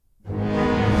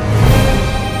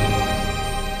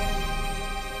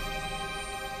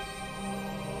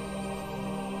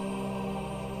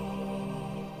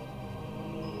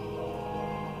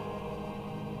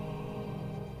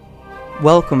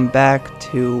Welcome back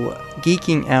to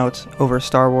Geeking Out over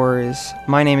Star Wars.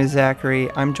 My name is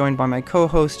Zachary. I'm joined by my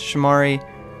co-host Shamari.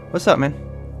 What's up, man?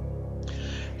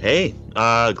 Hey,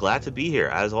 glad to be here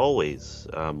as always.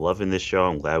 I'm loving this show.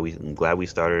 I'm glad we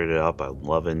started it up. I'm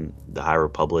loving the High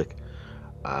Republic.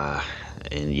 Uh,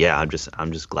 and yeah, I'm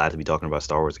just glad to be talking about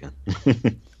Star Wars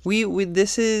again. We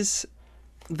this is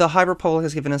the High Republic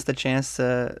has given us the chance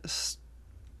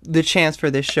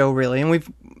for this show, really, and we've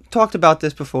talked about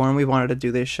this before, and we wanted to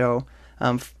do this show.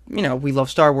 We love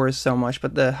Star Wars so much,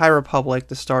 but the High Republic,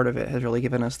 the start of it, has really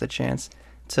given us the chance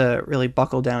to really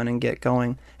buckle down and get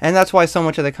going, and that's why so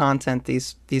much of the content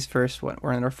these first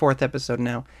we're in our fourth episode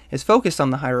now is focused on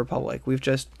the High Republic.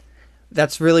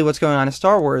 That's really what's going on in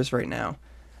Star Wars right now.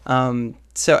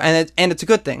 It's a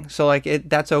good thing. So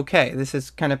that's okay. This is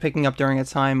kind of picking up during a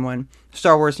time when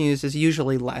Star Wars news is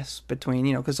usually less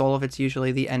between, because all of it's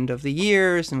usually the end of the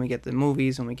years and we get the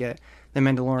movies and we get the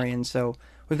Mandalorian. So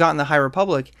we've gotten the High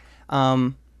Republic.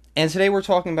 And today we're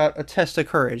talking about A Test of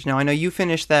Courage. Now I know you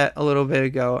finished that a little bit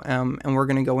ago, and we're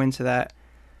going to go into that.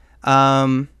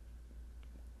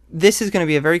 This is going to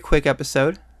be a very quick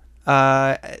episode.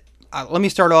 Let me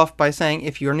start off by saying,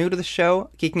 if you're new to the show,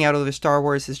 Geeking Out Over Star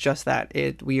Wars is just that.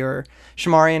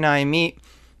 Shamari and I meet.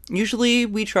 Usually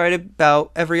we try to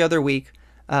about every other week,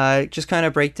 just kind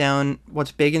of break down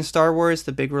what's big in Star Wars,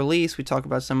 the big release. We talk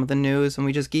about some of the news, and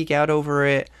we just geek out over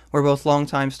it. We're both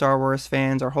longtime Star Wars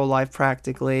fans, our whole life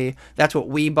practically. That's what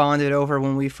we bonded over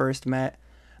when we first met.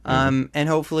 And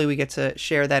hopefully we get to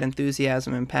share that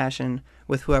enthusiasm and passion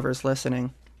with whoever's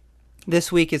listening.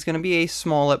 This week is going to be a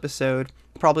small episode,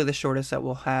 probably the shortest that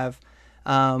we'll have,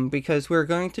 because we're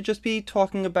going to just be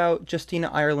talking about Justina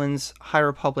Ireland's High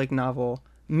Republic novel,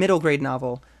 middle grade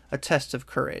novel, A Test of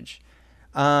Courage.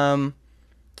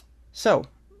 So,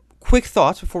 quick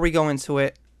thoughts before we go into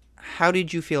it. How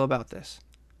did you feel about this?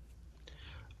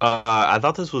 I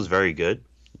thought this was very good.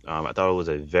 I thought it was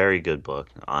a very good book,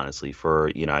 honestly.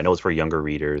 I know it's for younger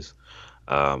readers.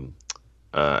 Um,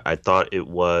 I thought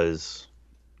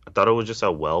I thought it was just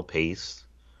a well-paced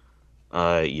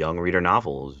young reader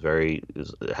novel. It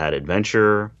had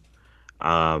adventure.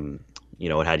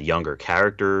 It had younger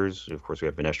characters. Of course, we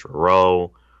have Venestra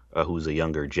Rowe, who's a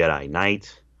younger Jedi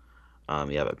Knight.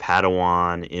 You have a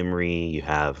Padawan, Imri. You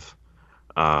have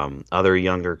other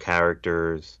younger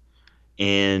characters,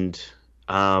 and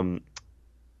um,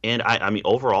 I mean,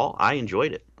 overall, I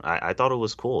enjoyed it. I thought it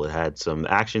was cool. It had some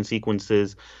action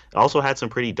sequences. It also had some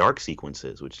pretty dark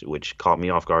sequences, which caught me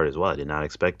off guard as well. I did not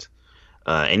expect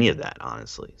any of that,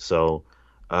 honestly. So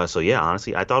yeah,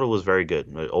 honestly, I thought it was very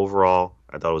good. Overall,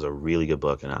 I thought it was a really good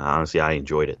book, and honestly, I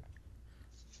enjoyed it.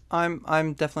 I'm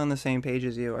definitely on the same page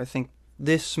as you. I think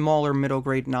this smaller middle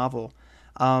grade novel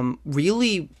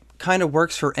really kind of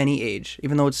works for any age,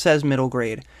 even though it says middle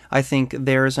grade. I think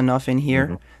there's enough in here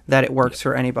Hmm. that it works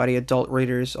for anybody, adult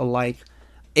readers alike.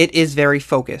 It is very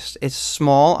focused. It's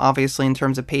small, obviously, in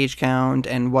terms of page count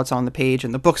and what's on the page,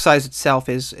 and the book size itself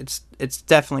it's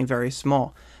definitely very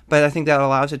small. But I think that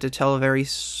allows it to tell a very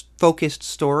focused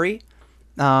story,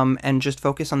 and just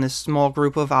focus on this small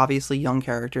group of obviously young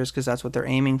characters because that's what they're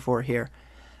aiming for here.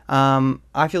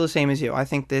 I feel the same as you. I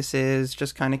think this is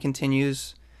just kind of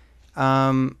continues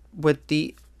with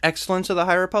the excellence of the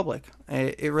High Republic.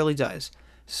 It really does.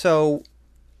 So,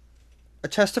 A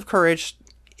Test of Courage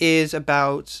is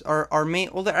about our main.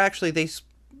 Well, they're actually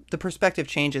the perspective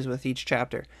changes with each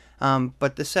chapter.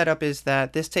 But the setup is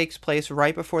that this takes place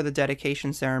right before the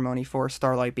dedication ceremony for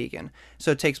Starlight Beacon.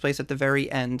 So it takes place at the very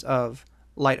end of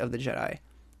Light of the Jedi.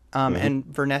 Hmm. And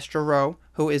Vernestra Rowe,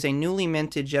 who is a newly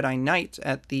minted Jedi Knight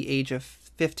at the age of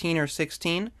 15 or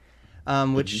 16,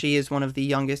 which Hmm. she is one of the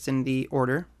youngest in the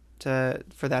order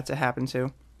for that to happen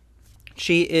to.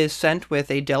 She is sent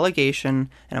with a delegation,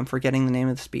 and I'm forgetting the name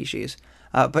of the species,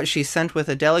 but she's sent with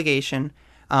a delegation,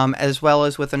 as well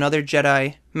as with another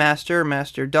Jedi Master,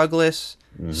 Master Douglas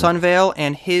Hmm. Sunvale,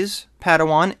 and his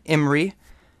Padawan, Imri,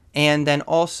 and then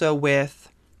also with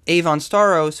Avon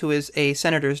Staros, who is a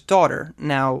senator's daughter.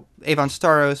 Now, Avon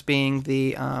Staros being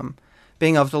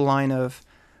of the line of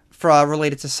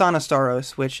related to Sana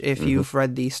Staros, which, if Hmm. you've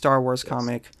read the Star Wars Yes.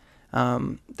 comic,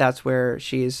 that's where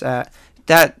she's at.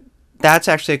 That that's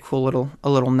actually a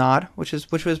little nod, which has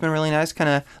been really nice. Kind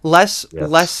of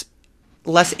Yes.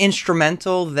 less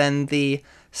instrumental than the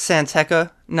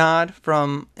Santeca nod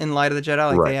from In Light of the Jedi.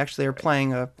 Like, they Right. actually are Right.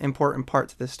 playing a important part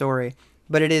to the story.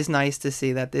 But it is nice to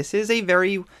see that this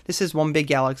is one big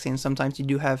galaxy, and sometimes you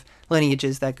do have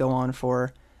lineages that go on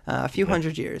for a few Yeah.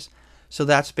 hundred years. So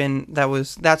that's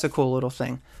a cool little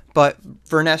thing. But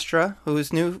Vernestra, who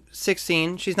is new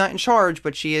 16, she's not in charge,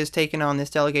 but she is taking on this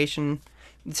delegation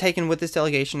taken with this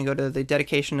delegation to go to the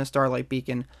dedication of Starlight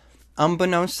Beacon.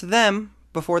 Unbeknownst to them,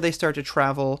 before they start to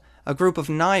travel, a group of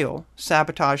Nihil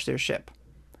sabotage their ship.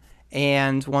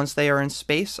 And once they are in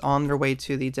space on their way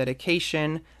to the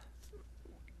dedication,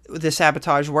 the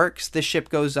sabotage works. The ship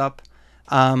goes up.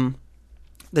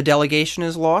 The delegation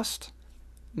is lost.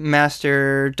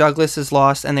 Master Douglas is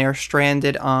lost, and they are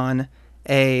stranded on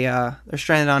a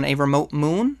remote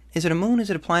moon. Is it a moon? Is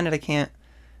it a planet? I can't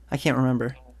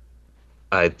remember.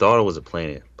 I thought it was a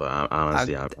planet, but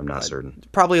honestly, I, I'm not certain.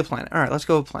 Probably a planet. All right, let's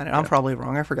go with planet. I'm Yeah. probably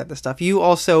wrong. I forgot this stuff.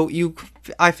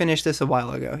 I finished this a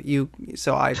while ago. I'm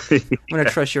gonna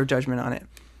trust your judgment on it.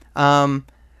 And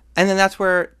then that's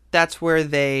where most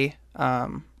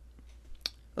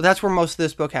of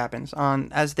this book happens.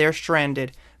 As they're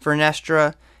stranded,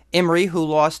 Vernestra, Imri, who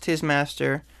lost his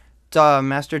master,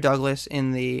 Master Douglas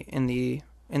in the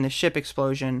ship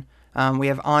explosion. We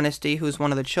have Honesty, who's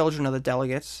one of the children of the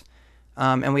delegates.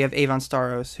 And we have Avon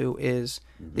Staros, who is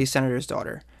the senator's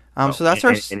daughter. So that's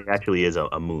our. And it actually is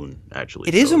a moon. Actually,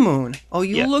 It is a moon. Oh,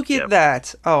 you Yeah, look at yeah.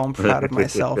 that. Oh, I'm proud of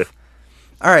myself.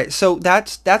 All right, so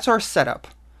that's our setup.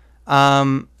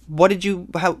 What'd you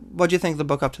think of the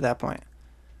book up to that point?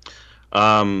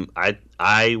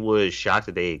 I was shocked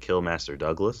that they killed Master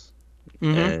Douglas,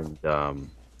 Mm-hmm. and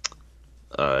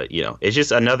it's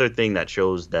just another thing that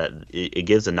shows that it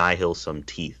gives the Nihil some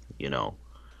teeth.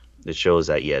 It shows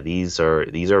that these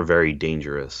are very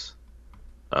dangerous,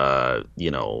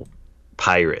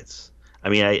 pirates. I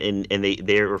mean, and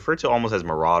they're referred to almost as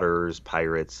marauders,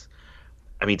 pirates.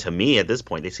 I mean, to me at this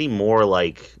point, they seem more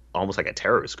like almost like a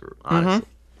terrorist group, honestly.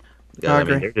 Because, I I mean,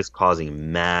 agree. they're just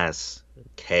causing mass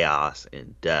chaos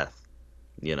and death,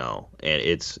 and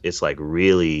it's like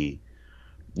really,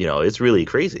 it's really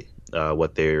crazy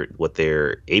what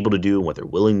they're able to do and what they're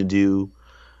willing to do.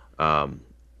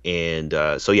 And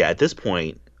at this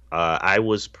point, I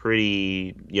was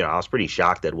pretty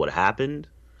shocked at what happened,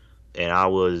 and at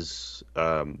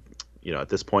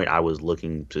this point, I was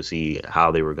looking to see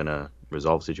how they were gonna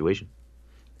resolve the situation.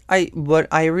 What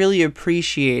I really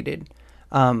appreciated,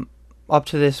 um, up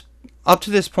to this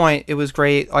point, it was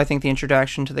great. I think the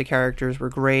introduction to the characters were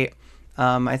great.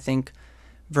 I think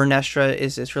Vernestra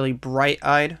is this really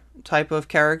bright-eyed type of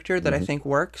character that I Hmm. think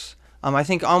works. I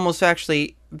think almost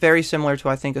actually very similar to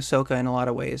I think Ahsoka in a lot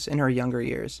of ways in her younger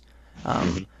years, um,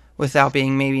 Hmm. without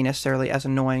being maybe necessarily as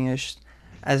annoying as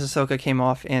Ahsoka came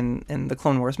off in the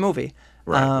Clone Wars movie.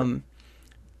 Right, right. Um,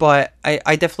 but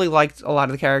I definitely liked a lot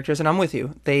of the characters, and I'm with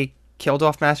you. They killed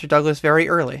off Master Douglas very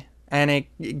early, and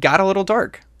it got a little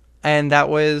dark. And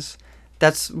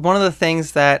that's one of the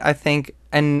things that I think,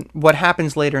 and what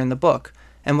happens later in the book,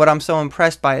 and what I'm so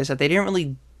impressed by is that they didn't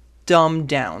really dumb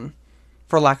down,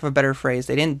 for lack of a better phrase,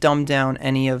 they didn't dumb down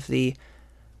any of the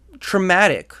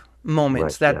traumatic Right.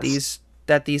 moments that Yes.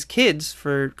 these kids,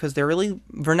 because they're really,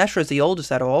 Vernestra is the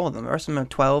oldest out of all of them, the rest of them are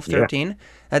 12, Yeah. 13,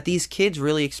 that these kids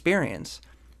really experience.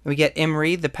 We get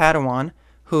Imri, the Padawan,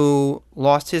 who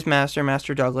lost his master,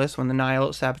 Master Douglas, when the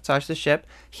Nihil sabotaged the ship.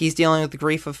 He's dealing with the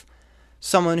grief of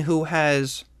someone who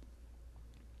has,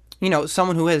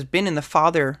 someone who has been in the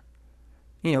father,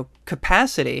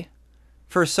 capacity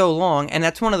for so long. And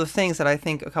that's one of the things that I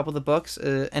think a couple of the books,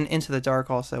 and Into the Dark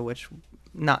also, which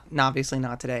not obviously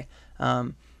not today,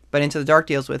 but Into the Dark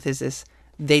deals with, is this: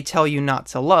 they tell you not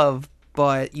to love,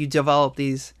 but you develop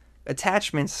these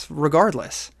attachments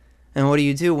regardless. And what do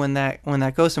you do when that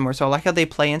goes somewhere? So I like how they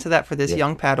play into that for this Yeah.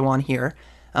 young Padawan here.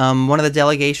 One of the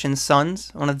delegation's sons,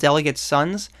 one of the delegate's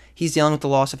sons, he's dealing with the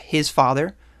loss of his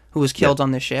father, who was Yeah. killed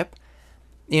on the ship.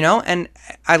 And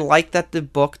I like that the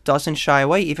book doesn't shy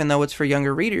away, even though it's for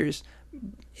younger readers.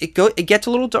 It gets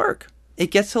a little dark.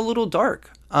 It gets a little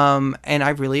dark. And I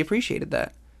really appreciated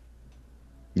that.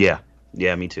 Yeah.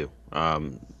 Yeah. Me too. I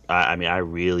mean, I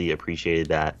really appreciated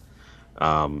that.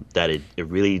 That it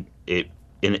really it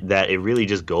in that it really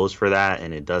just goes for that,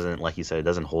 and it doesn't, like you said, it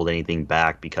doesn't hold anything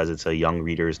back because it's a young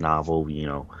reader's novel.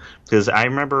 Because I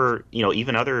remember,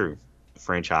 even other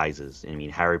franchises. I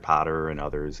mean, Harry Potter and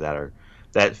others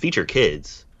that feature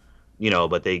kids.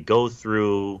 But they go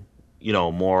through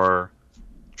more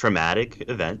traumatic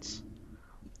events,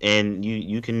 and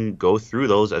you can go through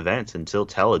those events and still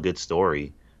tell a good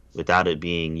story without it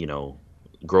being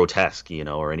grotesque,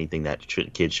 or anything that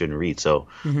kids shouldn't read. So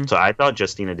Hmm. so I thought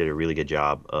Justina did a really good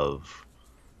job of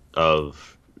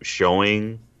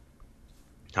showing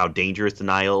how dangerous the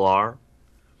Nihil are,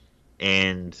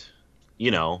 and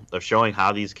of showing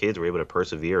how these kids were able to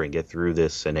persevere and get through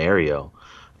this scenario.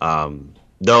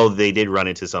 Though they did run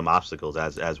into some obstacles,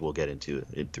 as we'll get into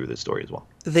it through the story as well.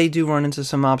 They do run into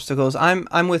some obstacles.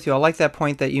 I'm with you. I like that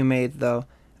point that you made, though,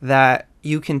 that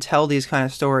you can tell these kind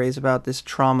of stories about this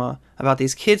trauma, about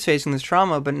these kids facing this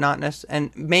trauma, but not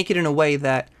and make it in a way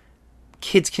that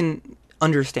kids can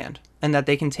understand and that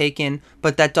they can take in,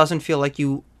 but that doesn't feel like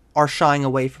you are shying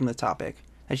away from the topic,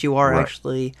 as you are Right.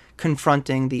 actually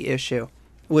confronting the issue,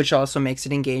 which also makes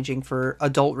it engaging for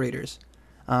adult readers,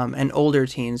 and older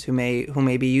teens who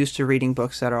may be used to reading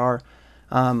books that are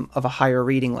of a higher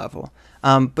reading level.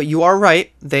 But you are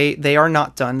right; they are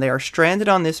not done. They are stranded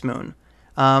on this moon.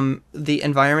 The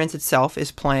environment itself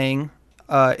is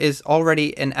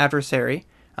already an adversary,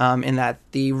 in that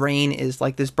the rain is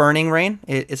like this burning rain.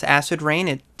 It's acid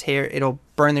rain. It'll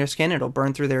burn their skin. It'll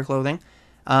burn through their clothing.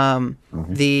 Hmm.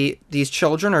 These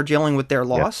children are dealing with their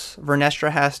Yeah. loss.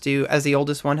 Vernestra has to, as the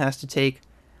oldest one, has to take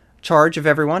charge of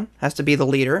everyone. Has to be the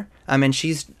leader. And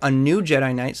she's a new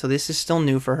Jedi Knight, so this is still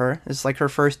new for her. It's like her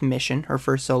first mission, her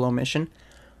first solo mission.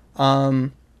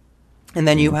 And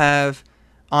then you Hmm. have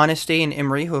Honesty and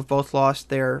Imri, who have both lost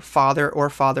their father or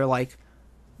father-like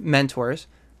mentors.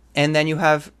 And then you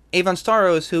have Avon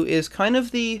Starros, who is kind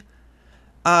of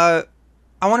uh,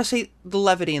 I want to say the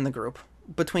levity in the group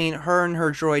between her and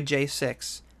her droid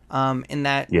J6. In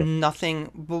that Yeah.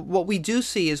 nothing, but what we do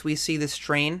see is we see the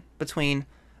strain between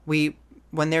we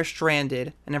when they're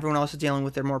stranded and everyone else is dealing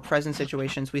with their more present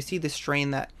situations. We see the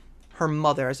strain that her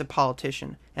mother, as a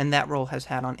politician, and that role has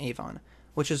had on Avon,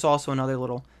 which is also another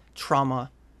little trauma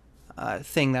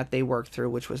thing that they worked through,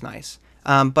 which was nice.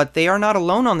 But they are not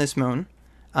alone on this moon.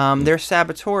 Their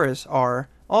saboteurs are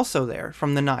also there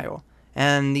from the Nile,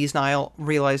 and these Nile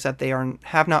realize that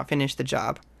have not finished the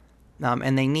job,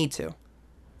 and they need to,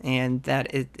 and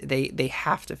they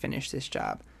have to finish this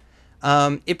job.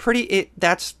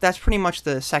 That's pretty much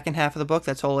the second half of the book.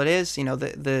 That's all it is.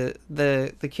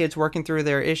 The kids working through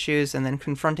their issues and then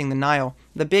confronting the Nile.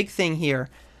 The big thing here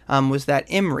was that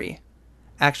Imri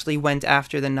actually went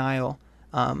after the Nile,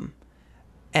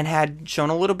 and had shown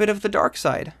a little bit of the dark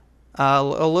side, a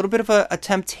little bit of a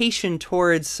temptation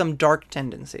towards some dark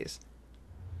tendencies.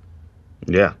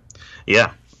 Yeah.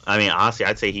 Yeah. I mean, honestly,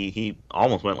 I'd say he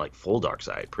almost went like full dark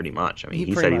side, pretty much. I mean, He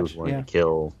he pretty said he was much, willing to yeah.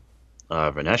 kill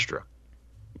Vernestra,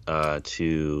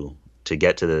 to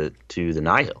get to the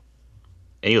Nihil,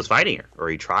 and he was fighting her, or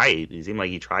he tried. It seemed like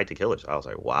he tried to kill her. So I was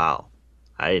like, wow,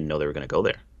 I didn't know they were going to go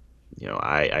there.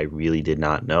 I really did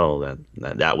not know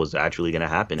that was actually going to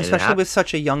happen, and it Especially happened. with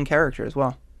such a young character as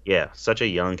well. Yeah, such a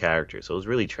young character, so it was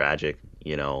really tragic.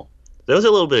 There was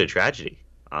a little bit of tragedy.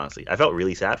 Honestly, I felt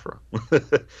really sad for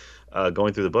him.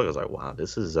 Going through the book, I was like, wow,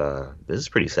 this is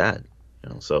pretty sad.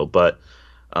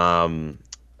 Um,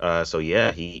 so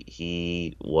yeah,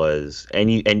 he was, and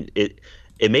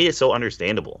it made it so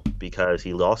understandable because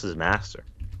he lost his master.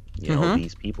 Mm-hmm.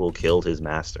 These people killed his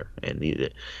master, and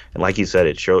like you said,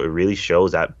 it really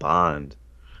shows that bond,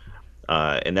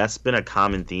 and that's been a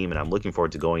common theme, and I'm looking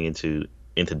forward to going into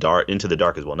the dark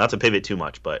as well. Not to pivot too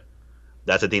much, but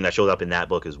that's a thing that shows up in that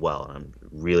book as well, and I'm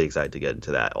really excited to get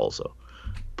into that also.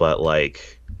 But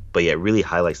yeah, it really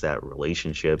highlights that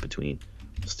relationship between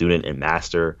student and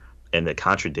master, and the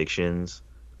contradictions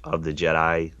of the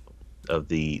Jedi,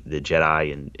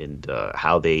 and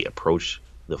how they approach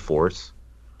the Force,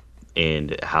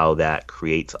 and how that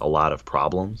creates a lot of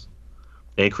problems.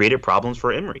 And it created problems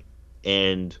for Emery,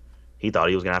 and he thought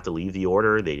he was gonna have to leave the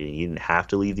Order. He didn't have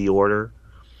to leave the Order.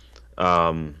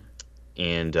 Um,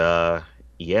 and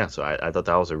Yeah, so I thought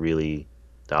that was a really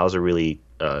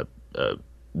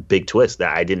big twist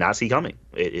that I did not see coming.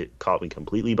 It caught me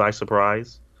completely by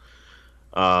surprise.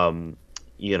 Um,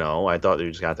 I thought they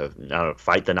just got to, I don't know,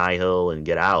 fight the Nihil and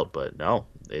get out, but no,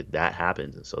 that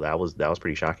happened. So that was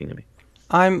pretty shocking to me.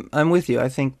 I'm with you. I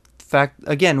think fact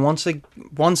again once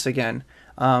again,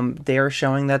 they are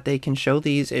showing that they can show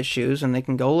these issues and they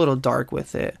can go a little dark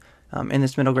with it, in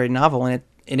this middle grade novel, and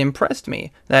it impressed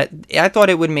me. That I thought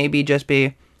it would maybe just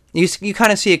be you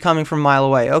kind of see it coming from a mile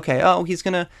away. Okay, oh he's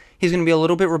gonna be a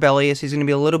little bit rebellious. He's gonna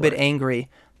be a little bit Right. angry,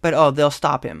 but oh they'll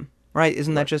stop him, right?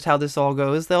 Isn't that Right. just how this all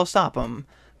goes? They'll stop him,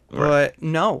 Right. but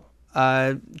no.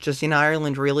 Justina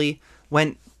Ireland really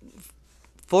went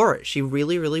for it. She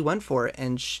really, really went for it,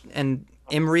 and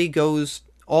Imri goes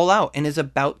all out and is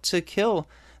about to kill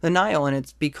the Nile, and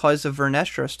it's because of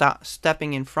Vernestra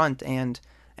stepping in front and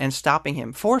stopping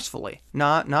him forcefully,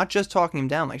 not just talking him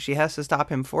down. Like she has to stop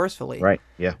him forcefully. Right.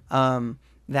 Yeah.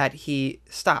 That he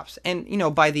stops, and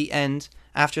by the end,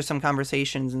 after some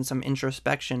conversations and some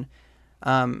introspection,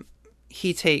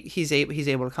 he's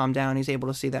able to calm down. He's able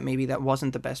to see that maybe that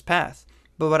wasn't the best path.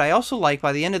 But what I also like,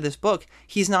 by the end of this book,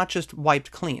 he's not just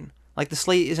wiped clean. Like the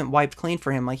slate isn't wiped clean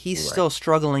for him. Like he's Right. still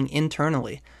struggling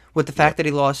internally with the fact Yep. that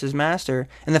he lost his master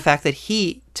and the fact that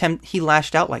he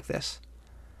lashed out like this.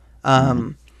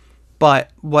 Hmm.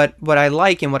 But what I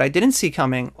like and what I didn't see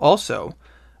coming also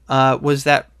was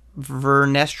that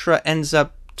Vernestra ends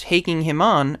up taking him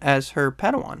on as her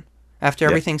Padawan after Yeah.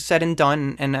 everything's said and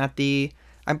done, and at the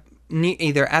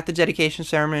either at the dedication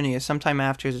ceremony or sometime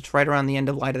after, it's right around the end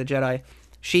of Light of the Jedi.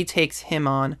 She takes him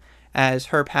on as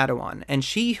her Padawan, and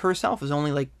she herself is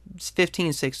only like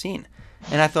 15, 16,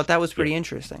 and I thought that was Yeah. pretty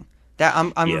interesting. That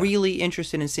I'm Yeah. really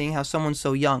interested in seeing how someone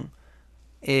so young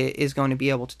is going to be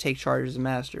able to take charge as a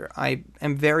master. I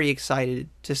am very excited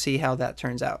to see how that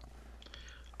turns out.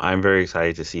 I'm very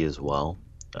excited to see as well.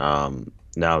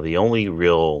 Now the only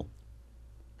real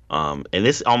and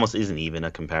this almost isn't even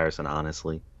a comparison,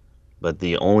 honestly, but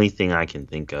the only thing I can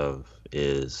think of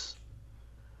is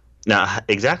now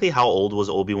exactly how old was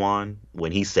Obi-Wan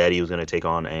when he said he was going to take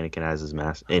on Anakin as his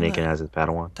Anakin Uh, as his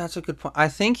Padawan? that's a good point. I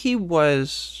think he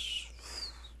was.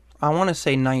 I want to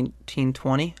say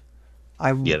 1920.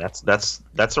 I Yeah,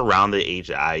 that's around the age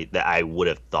that I would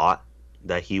have thought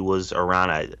that he was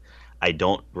around. I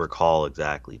don't recall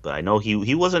exactly, but I know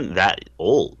he wasn't that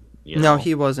old, you No, know.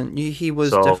 he wasn't. He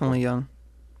was So definitely young.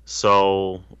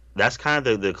 so that's kind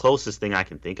of the closest thing I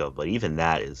can think of, but even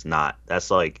that is not.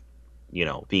 That's like,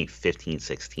 being 15,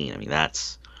 16. I mean,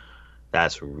 that's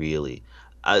really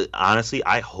honestly,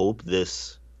 I hope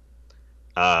this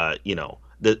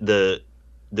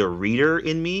the reader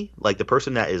in me, like the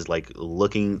person that is like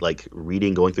looking, like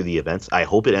reading, going through the events, I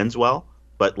hope it ends well.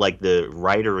 But like the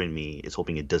writer in me is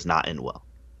hoping it does not end well.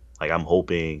 Like I'm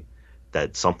hoping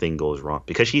that something goes wrong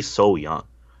because she's so young.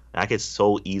 I could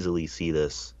so easily see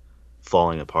this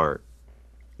falling apart.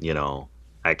 You know,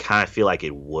 I kind of feel like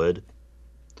it would.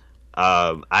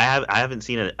 I haven't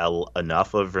seen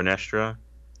enough of Vernestra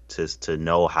to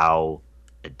know how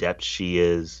adept she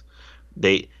is.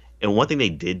 They and one thing they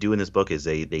did do in this book is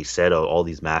they said, all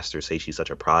these masters say she's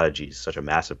such a prodigy, such a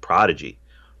massive prodigy,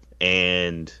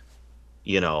 and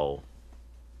you know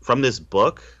from this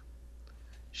book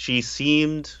she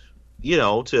seemed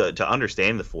to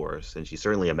understand the Force, and she's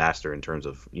certainly a master in terms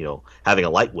of having a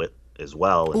light whip as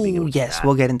well and being Oh able to do yes, that.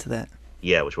 we'll get into that.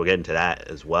 Yeah, which we'll get into that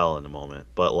as well in a moment.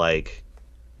 But like,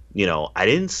 I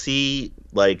didn't see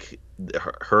like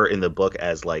her in the book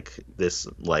as like this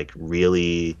like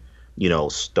really,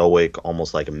 stoic,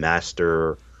 almost like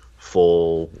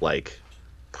masterful like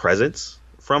presence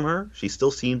from her. She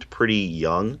still seemed pretty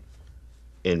young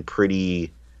and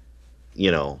pretty,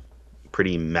 you know,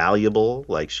 pretty malleable.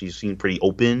 Like she seemed pretty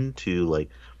open to like,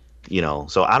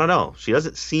 so I don't know. She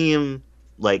doesn't seem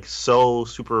like so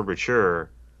super mature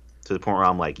to the point where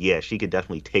I'm like, yeah, she could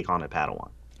definitely take on a Padawan,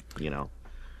 you know.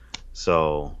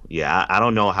 So yeah, I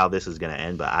don't know how this is gonna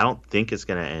end, but I don't think it's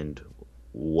gonna end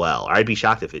well. I'd be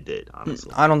shocked if it did,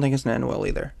 honestly. I don't think it's gonna end well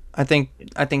either. I think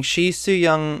she's too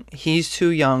young, he's too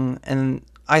young, and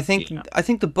I think Yeah, I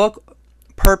think the book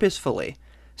purposefully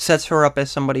sets her up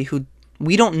as somebody who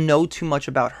we don't know too much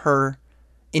about her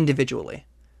individually.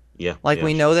 yeah, Like yeah,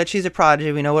 we know that she's a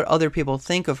prodigy, we know what other people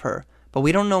think of her, but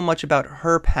we don't know much about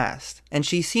her past. And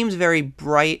she seems very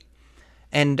bright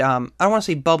and I don't want to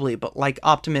say bubbly, but like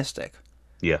optimistic,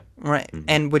 yeah. right? Hmm.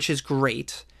 And which is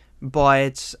great,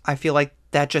 but I feel like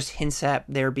that just hints at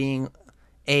there being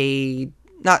a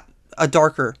not a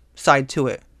darker side to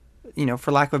it,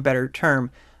 for lack of a better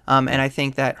term. And I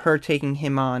think that her taking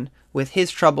him on with his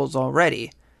troubles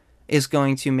already is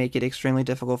going to make it extremely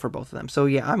difficult for both of them. So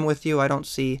yeah, I'm with you. I don't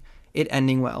see it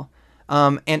ending well.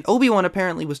 And Obi-Wan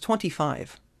apparently was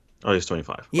 25. Oh, he's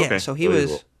 25. Yeah, Okay, so he so he's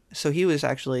was so he was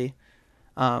actually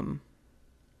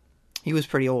he was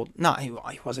pretty old. No, he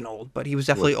wasn't old, but he was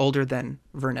definitely was older than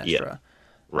yeah, Vernestra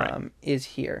right. is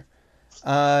here.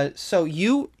 So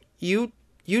you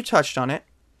touched on it.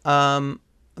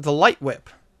 The light whip.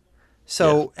 Yes,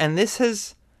 So and this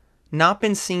has not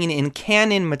been seen in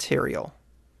canon material.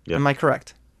 yeah, Am I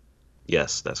correct?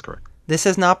 yes, that's correct. This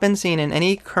has not been seen in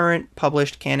any current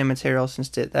published canon material since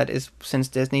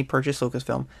Disney purchased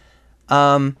Lucasfilm.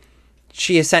 Um,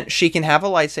 she can have a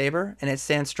lightsaber and it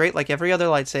stands straight like every other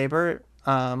lightsaber,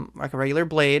 like a regular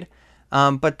blade.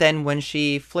 But then when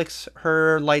she flicks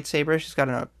her lightsaber, she's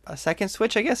got a second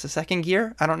switch, I guess, a second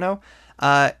gear. I don't know.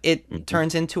 It Hmm.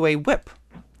 turns into a whip,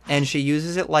 and she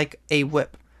uses it like a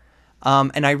whip.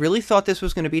 And I really thought this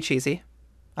was going to be cheesy.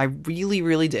 I really,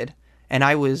 really did, and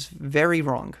I was very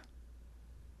wrong.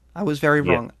 I was very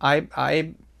Yeah, wrong.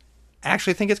 I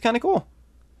actually think it's kind of cool.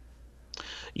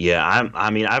 yeah. I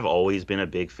mean, I've always been a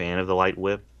big fan of the light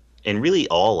whip, and really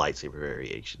all lightsaber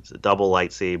variations. The double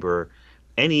lightsaber,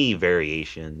 any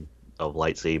variation of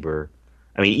lightsaber.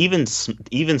 I mean,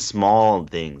 even small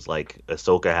things like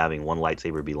Ahsoka having one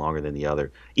lightsaber be longer than the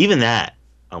other. Even that,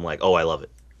 I'm like, oh, I love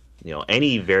it.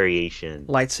 any variation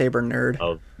Lightsaber nerd.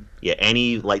 of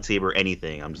any lightsaber,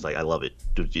 anything. I'm just like, I love it.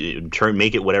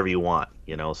 Make it whatever you want.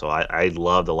 So I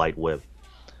love the light whip,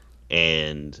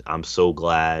 and I'm so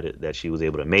glad that she was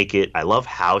able to make it. I love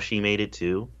how she made it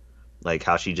too, like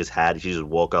how she just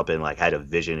woke up and like had a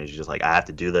vision, and she's just like, I have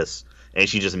to do this, and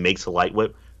she just makes a light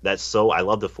whip. I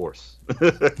love the Force.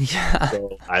 Yeah.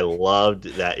 So I loved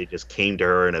that it just came to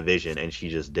her in a vision, and she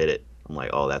just did it. I'm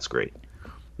like, oh, that's great.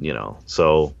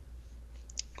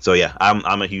 So yeah,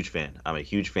 I'm a huge fan. I'm a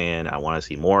huge fan. I want to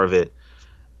see more of it.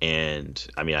 And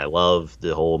I mean, I love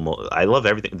I love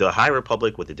everything. The High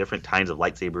Republic with the different kinds of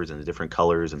lightsabers and the different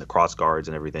colors and the cross guards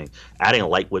and everything. Adding a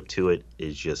light whip to it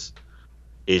is just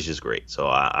great. So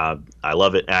I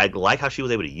love it. And I like how she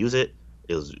was able to use it.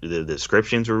 The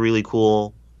descriptions were really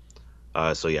cool.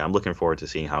 So yeah, I'm looking forward to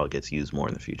seeing how it gets used more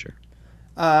in the future.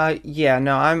 Yeah,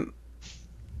 no,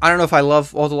 I don't know if I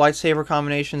love all the lightsaber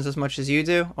combinations as much as you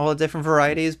do, all the different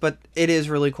varieties, but it is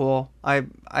really cool. I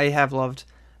have loved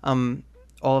um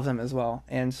all of them as well.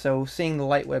 And so seeing the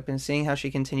light whip and seeing how she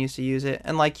continues to use it,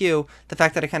 and like you, the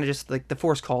fact that it kind of just like the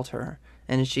Force called her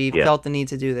and she Yeah, felt the need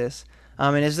to do this.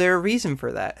 And is there a reason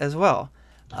for that as well?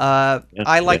 yeah,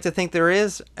 I yeah. like to think there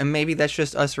is, and maybe that's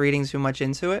just us reading too much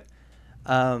into it.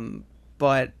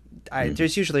 But Mhm.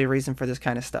 there's usually a reason for this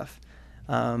kind of stuff,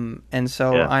 and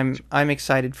so Yeah, I'm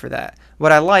excited for that.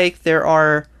 What I like there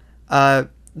are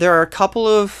a couple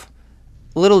of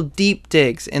little deep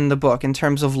digs in the book in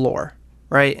terms of lore,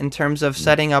 right? In terms of Mhm.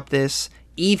 setting up this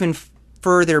even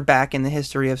further back in the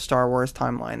history of Star Wars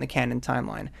timeline, the canon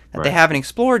timeline that they Right. haven't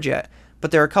explored yet.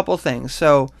 But there are a couple things.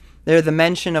 So there's the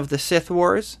mention of the Sith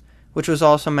Wars, which was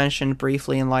also mentioned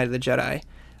briefly in Light of the Jedi,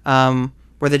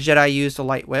 where the Jedi used a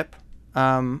light whip.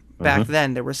 Back Hmm.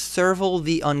 then, there was Serval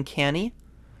the Uncanny,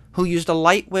 who used a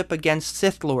light whip against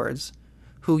Sith Lords,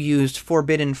 who used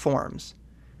forbidden forms.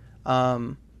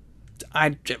 Um,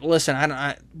 I listen.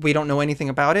 we don't know anything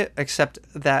about it except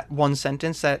that one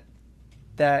sentence that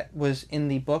was in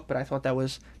the book. But I thought that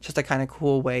was just a kind of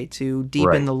cool way to deepen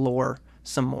Right. the lore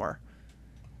some more.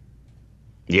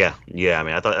 Yeah, yeah. I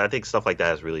mean, I think stuff like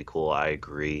that is really cool. I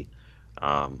agree.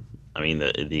 Um, I mean,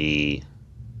 the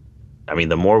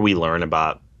more we learn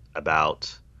about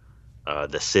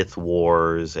the Sith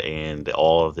Wars and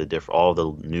all of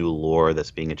the new lore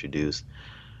that's being introduced,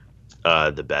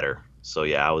 the better. So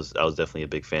yeah, I was definitely a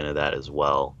big fan of that as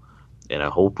well, and I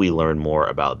hope we learn more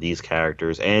about these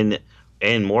characters and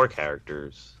more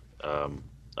characters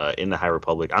in the High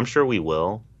Republic. I'm sure we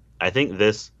will. I think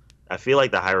this. I feel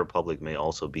like the High Republic may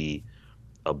also be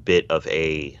a bit of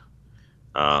a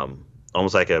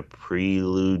almost like a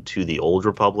prelude to the Old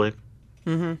Republic,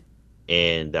 Mm-hmm.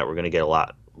 and that we're going to get a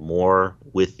lot more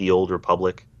with the Old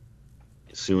Republic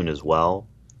soon as well.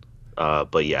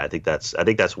 But yeah, I think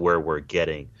that's where we're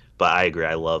getting. But I agree.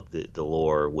 I love the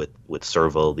lore with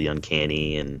Servo, the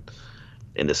Uncanny, and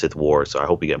the Sith War. So I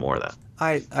hope we get more of that.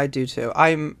 I do too.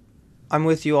 I'm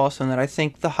with you also in that I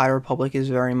think the High Republic is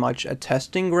very much a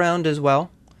testing ground as well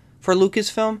for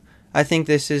Lucasfilm. I think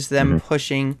this is them Hmm.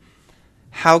 pushing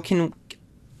how can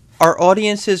are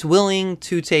audiences willing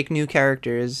to take new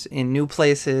characters in new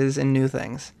places and new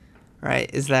things, right?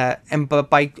 Is that and but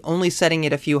by only setting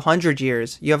it a few hundred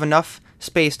years, you have enough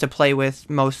space to play with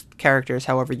most characters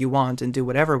however you want and do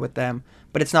whatever with them,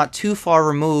 but it's not too far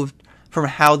removed from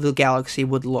how the galaxy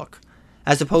would look.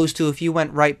 As opposed to if you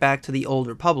went right back to the old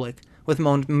Republic with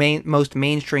most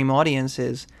mainstream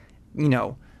audiences, you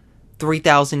know,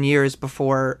 3,000 years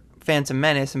before Phantom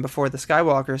Menace and before the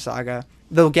Skywalker saga,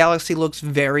 the galaxy looks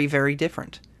very, very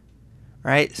different,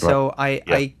 right? Right. So Yeah.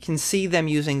 I can see them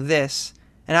using this,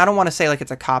 and I don't want to say like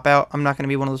it's a cop out. I'm not going to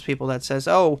be one of those people that says,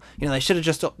 oh, they should have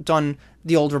just done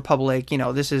the Old Republic.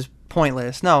 This is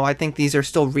pointless. No, I think these are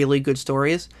still really good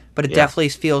stories, but it Yeah. definitely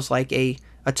feels like a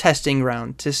testing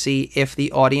ground to see if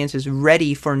the audience is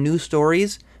ready for new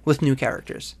stories with new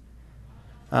characters.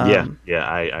 Yeah. Yeah.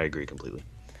 I agree completely.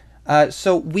 Uh,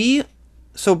 so we,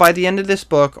 so by the end of this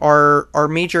book, our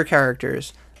major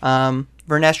characters,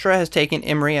 Vernestra has taken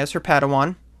Imri as her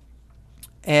Padawan.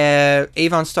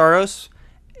 Avon Staros,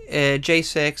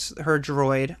 J6, her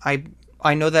droid.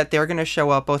 I know that they're going to show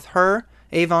up. Both her,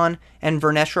 Avon, and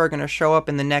Vernestra are going to show up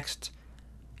in the next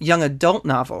young adult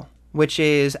novel, which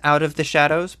is Out of the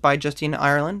Shadows by Justine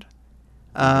Ireland.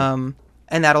 Hmm.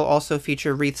 And that'll also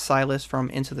feature Reith Silas from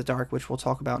Into the Dark, which we'll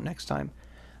talk about next time.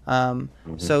 Hmm.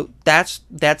 So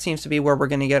that seems to be where we're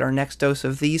going to get our next dose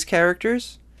of these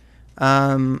characters.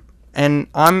 And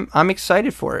I'm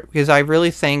excited for it because I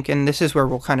really think, and this is where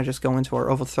we'll kind of just go into our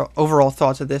overall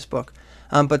thoughts of this book.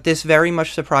 But this very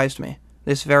much surprised me.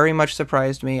 This very much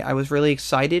surprised me. I was really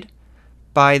excited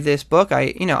by this book.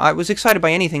 I was excited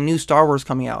by anything new Star Wars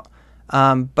coming out,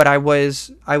 but I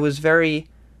was very,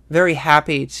 very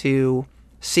happy to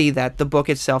see that the book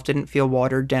itself didn't feel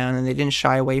watered down, and they didn't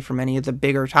shy away from any of the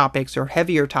bigger topics or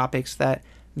heavier topics that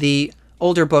the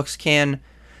older books can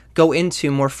go into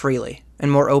more freely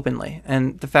and more openly.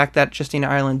 And the fact that Justina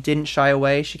Ireland didn't shy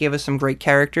away, she gave us some great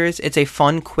characters. It's a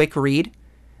fun, quick read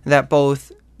that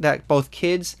both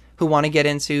kids who want to get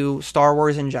into Star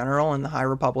Wars in general and the High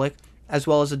Republic, as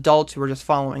well as adults who are just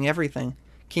following everything,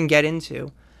 can get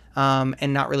into,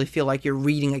 and not really feel like you're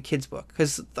reading a kid's book.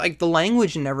 Because like the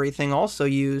language and everything also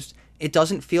used, it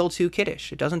doesn't feel too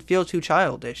kiddish. It doesn't feel too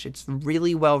childish. It's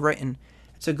really well written.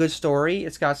 It's a good story.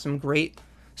 It's got some great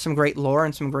lore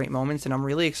and some great moments, and I'm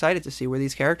really excited to see where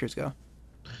these characters go.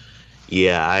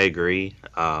 Yeah, I agree.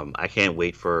 I can't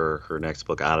wait for her next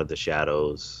book, Out of the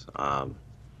Shadows.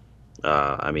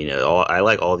 I mean, I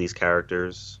like all these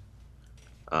characters,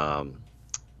 um,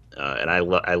 and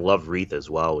I love Wreath as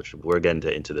well, which we're getting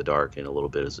to Into the Dark in a little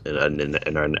bit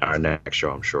in our next show,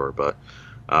 I'm sure. But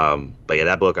yeah,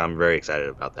 that book, I'm very excited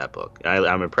about that book.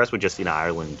 I'm impressed with Justina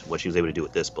Ireland, what she was able to do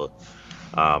with this book.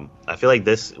 I feel like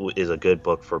this is a good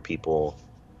book for people,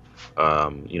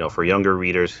 for younger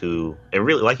readers who, and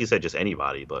really, like you said, just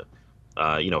anybody, but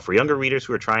for younger readers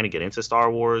who are trying to get into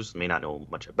Star Wars, may not know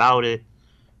much about it,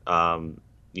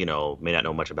 may not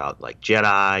know much about like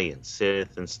Jedi and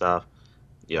Sith and stuff.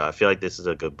 I feel like this is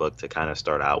a good book to kind of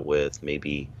start out with,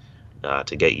 maybe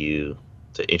to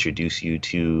introduce you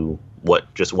to what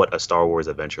a Star Wars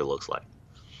adventure looks like.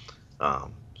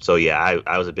 So yeah,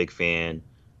 I was a big fan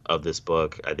of this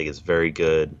book. I think it's very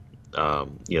good.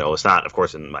 It's not, of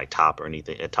course, in my top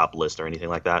list or anything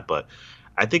like that, but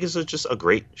I think it's just a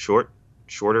great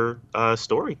shorter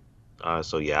story.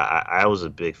 So yeah, I was a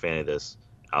big fan of this.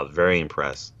 I was very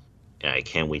impressed, and I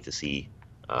can't wait to see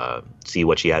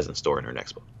what she has in store in her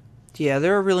next book. Yeah,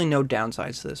 there are really no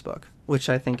downsides to this book, which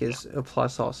I think is a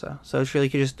plus also. So it's really,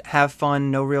 you could just have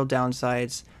fun, no real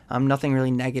downsides, nothing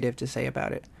really negative to say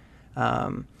about it.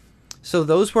 So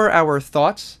those were our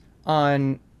thoughts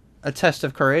on A Test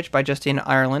of Courage by Justina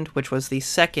Ireland, which was the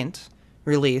second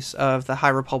release of the High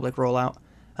Republic rollout.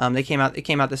 It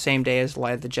came out the same day as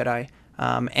Light of the Jedi,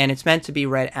 and it's meant to be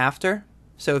read after.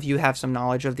 So if you have some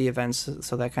knowledge of the events,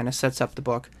 so that kind of sets up the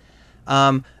book.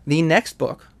 The next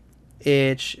book,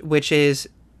 which is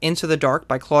Into the Dark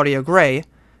by Claudia Gray.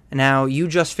 Now, you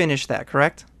just finished that,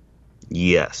 correct?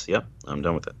 Yes. Yep. I'm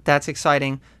done with it. That's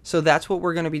exciting. So that's what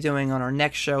we're going to be doing on our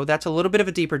next show. That's a little bit of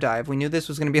a deeper dive. We knew this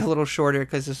was going to be a little shorter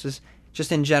because this is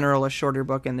just in general a shorter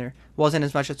book and there wasn't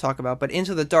as much to talk about. But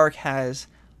Into the Dark has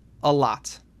a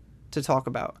lot to talk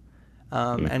about.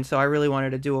 And so I really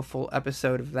wanted to do a full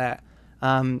episode of that.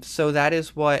 So that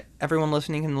is what everyone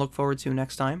listening can look forward to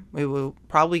next time. We will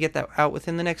probably get that out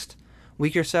within the next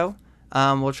week or so.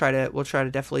 We'll try to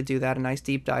definitely do that, a nice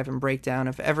deep dive and breakdown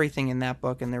of everything in that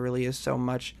book, and there really is so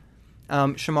much.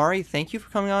 Shamari, thank you for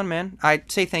coming on, man. I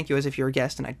say thank you as if you're a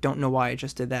guest, and I don't know why I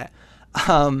just did that.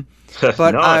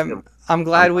 But No, I'm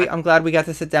glad we got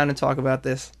to sit down and talk about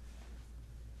this.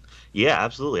 yeah,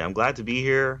 absolutely. I'm glad to be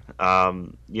here.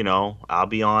 I'll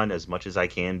be on as much as I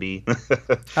can be.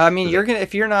 I mean,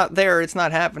 if you're not there, it's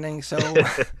not happening. So.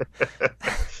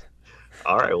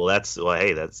 All right. Well,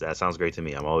 hey, that sounds great to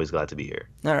me. I'm always glad to be here.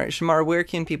 All right, Shamar, where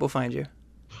can people find you?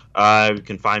 You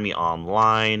can find me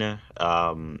online at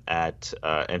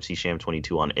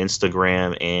MCSham22 on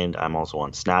Instagram, and I'm also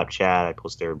on Snapchat. I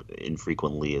post there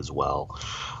infrequently as well.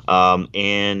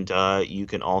 And you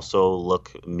can also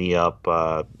look me up.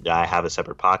 I have a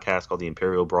separate podcast called The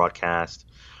Imperial Broadcast.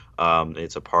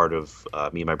 It's a part of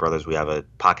me and my brothers. We have a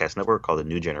podcast network called the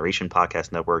New Generation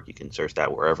Podcast Network. You can search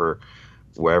that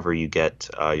wherever you get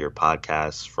your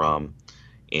podcasts from.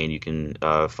 And you can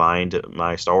find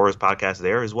my Star Wars podcast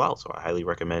there as well. So I highly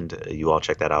recommend you all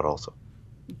check that out also.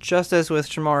 Just as with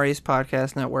Shamari's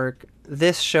podcast network,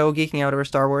 this show, Geeking Out Over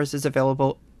Star Wars, is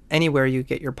available anywhere you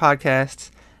get your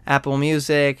podcasts. Apple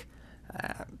Music,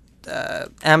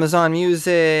 Amazon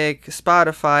Music,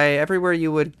 Spotify, everywhere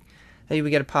you would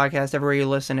get a podcast, everywhere you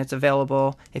listen, it's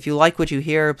available. If you like what you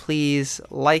hear, please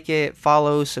like it,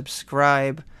 follow,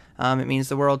 subscribe. It means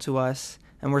the world to us.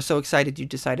 And we're so excited you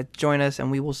decided to join us,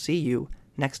 and we will see you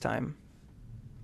next time.